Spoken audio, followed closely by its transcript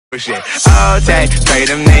Shit. Oh, take, pray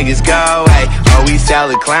them niggas go away. Oh, we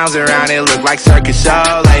selling clowns around, it look like circus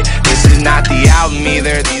show. Like, this is not the album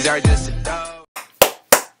either, these are just a dope.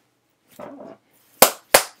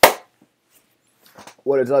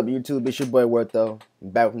 What is up, YouTube? It's your boy Wortho. I'm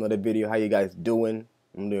back with another video. How you guys doing?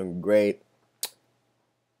 I'm doing great.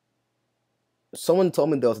 Someone told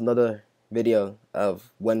me there was another video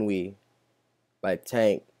of When We by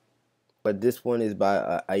Tank, but this one is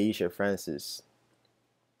by Aisha Francis.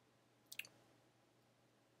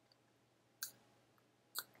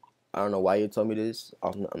 I don't know why you told me this.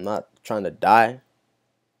 I'm not trying to die,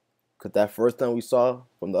 because that first time we saw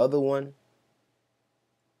from the other one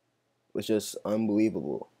was just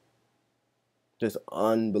unbelievable. Just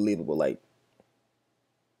unbelievable. Like,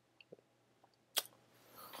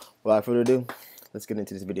 without further ado, let's get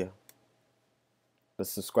into this video.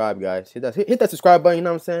 Let's subscribe, guys. Hit that subscribe button, you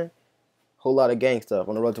know what I'm saying? Whole lot of gang stuff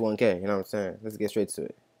on the road to 1K, you know what I'm saying? Let's get straight to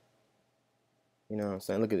it. You know what I'm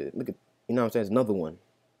saying? Look at it. You know what I'm saying? It's another one.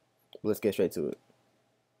 But let's get straight to it.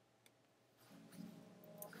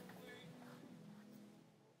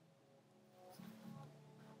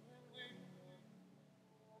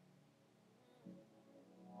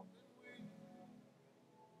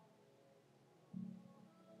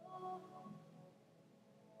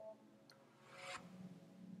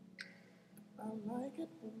 I like it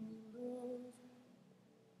when you lose.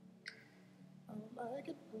 I like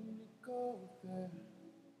it when you go there.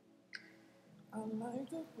 I like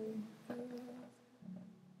the way you feel.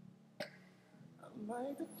 I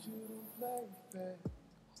like that you don't play fair.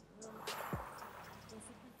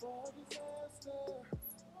 Recipe for disaster.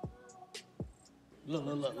 Look.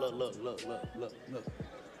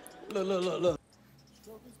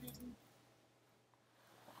 Stroke is getting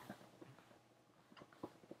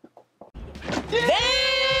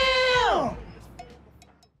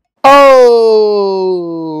Oh!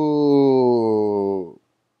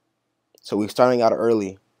 So we're starting out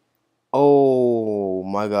early. Oh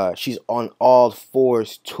my god. She's on all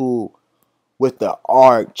fours too with the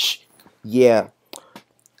arch. Yeah.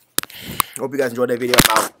 Hope you guys enjoyed that video.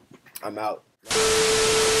 I'm out.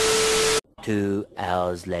 2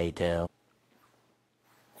 hours later.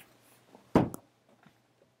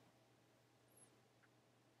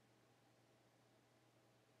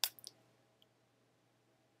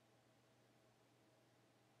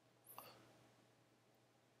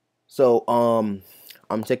 So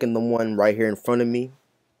I'm taking the one right here in front of me.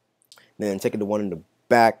 Then taking the one in the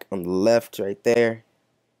back on the left right there.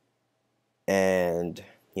 And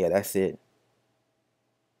yeah, that's it.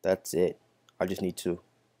 That's it. I just need two.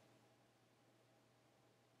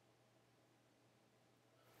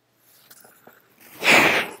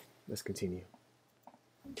 Let's continue.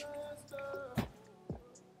 disaster.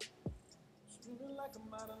 Screaming like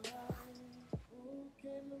I'm out of line. Who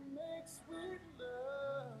came to make sweet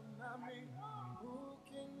love? Not me. Who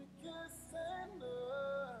came to kiss and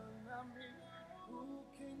love? Not me. Who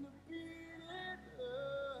came to beat it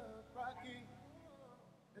up? Rocky.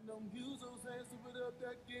 And don't use those hands to put up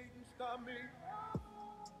that gate and stop me.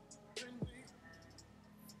 When we,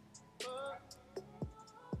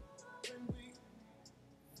 when we,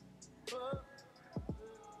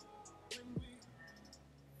 when we,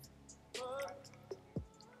 I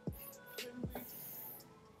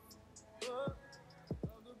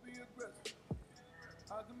can be aggressive.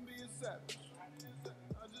 I can be a savage.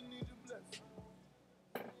 I just need your blessing.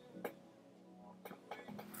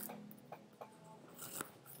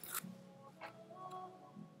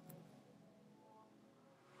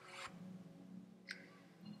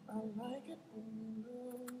 I like it when you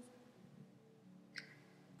lose.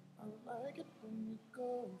 I like it when you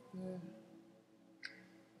go there.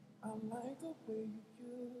 I like the way you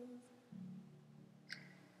use.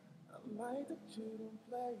 I like that you don't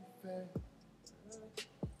play fair.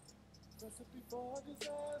 Recipe for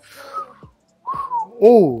disaster.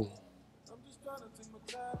 Oh. I'm just trying to take my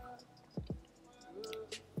time.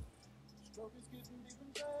 Stroke is getting even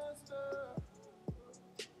faster.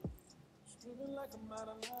 Screaming like I'm out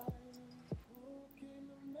of line. Who came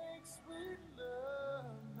to make sweet love?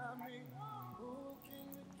 Not me. Who came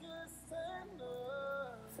to kiss and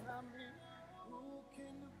love? Not me. Who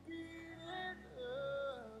came to beat it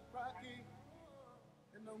up? Rocky.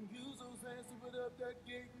 And don't use those hands to put up that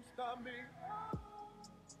gate and stop me.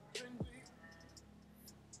 When we,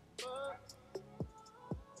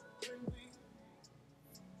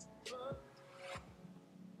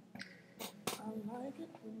 I like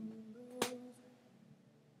it when you lose.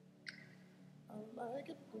 I like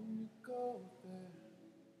it when you go there.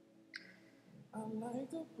 I like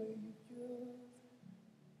the way you use.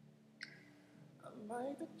 I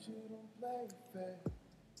like that you don't play fair.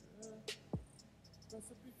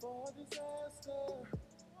 Recipe for disaster.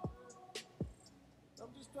 I'm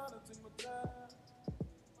just trying to take my time.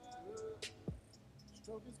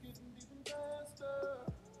 Stroke is getting deep and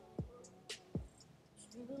faster.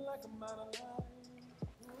 Screaming like I'm out of line.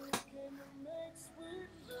 Who came to make sweet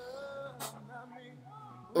love? Not me.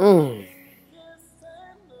 Who Mm. came to kiss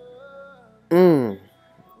and love? Mm.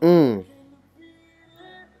 Who Mm. came to beat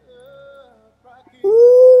it up? Rocky.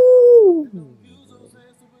 And Woo. don't use those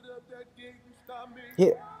hands to put up that gate and stop me.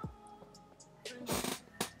 Yeah. Bring me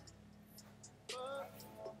up.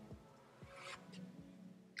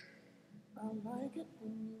 I like it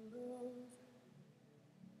when you lose.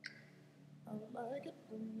 I like it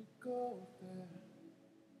when you go there.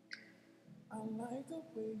 I like the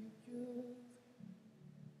way you use.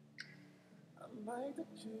 I like that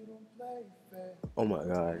you don't play fair. Oh my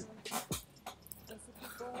God. Recipe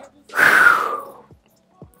for disaster.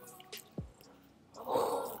 I'm just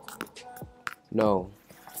trying to take my time. No.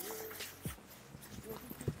 Stroke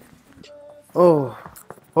is getting even Oh.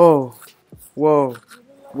 faster. Oh. Whoa.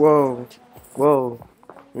 Screaming like I'm out Whoa. of line. Whoa.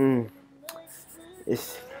 Who Mm. came to make sweet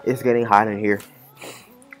It's love? getting hot in here.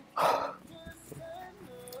 Who came to kiss and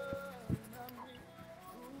love? Not me.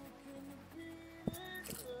 Who came to beat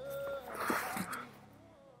it up? Rocky.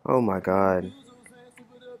 Oh my And don't God. use those hands to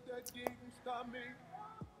put up that gate and stop me.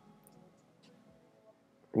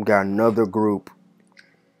 We got another group.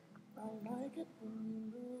 I like it when you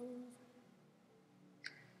lose.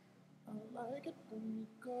 I like it when you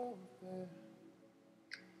go there.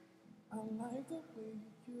 I like the way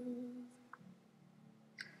you use.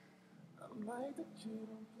 I like that you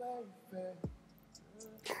don't play fair.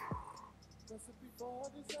 Recipe for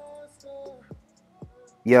disaster.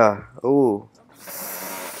 Yeah. Ooh. I'm just trying to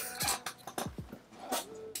take my time.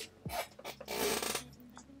 Stroke is getting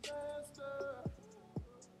deep and faster.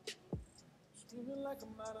 Screaming like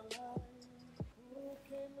I'm out of line. Who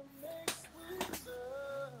came to make sweet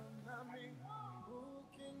love? Not me. Who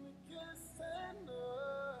came to kiss and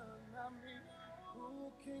love? Not me.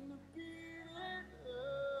 Who came to beat it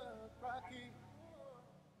up? Rocky.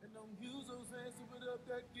 And don't use those hands to put up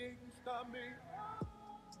that gate and stop me.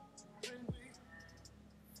 When we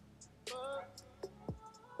up,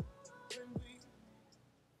 when we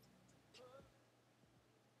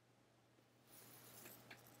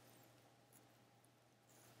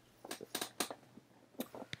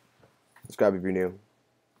Subscribe if you're new.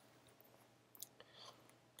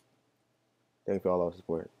 Thank you for all our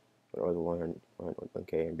support. For all the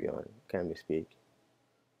 100K and beyond. Can't speak.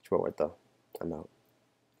 It's worth though. I'm out.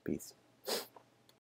 Peace.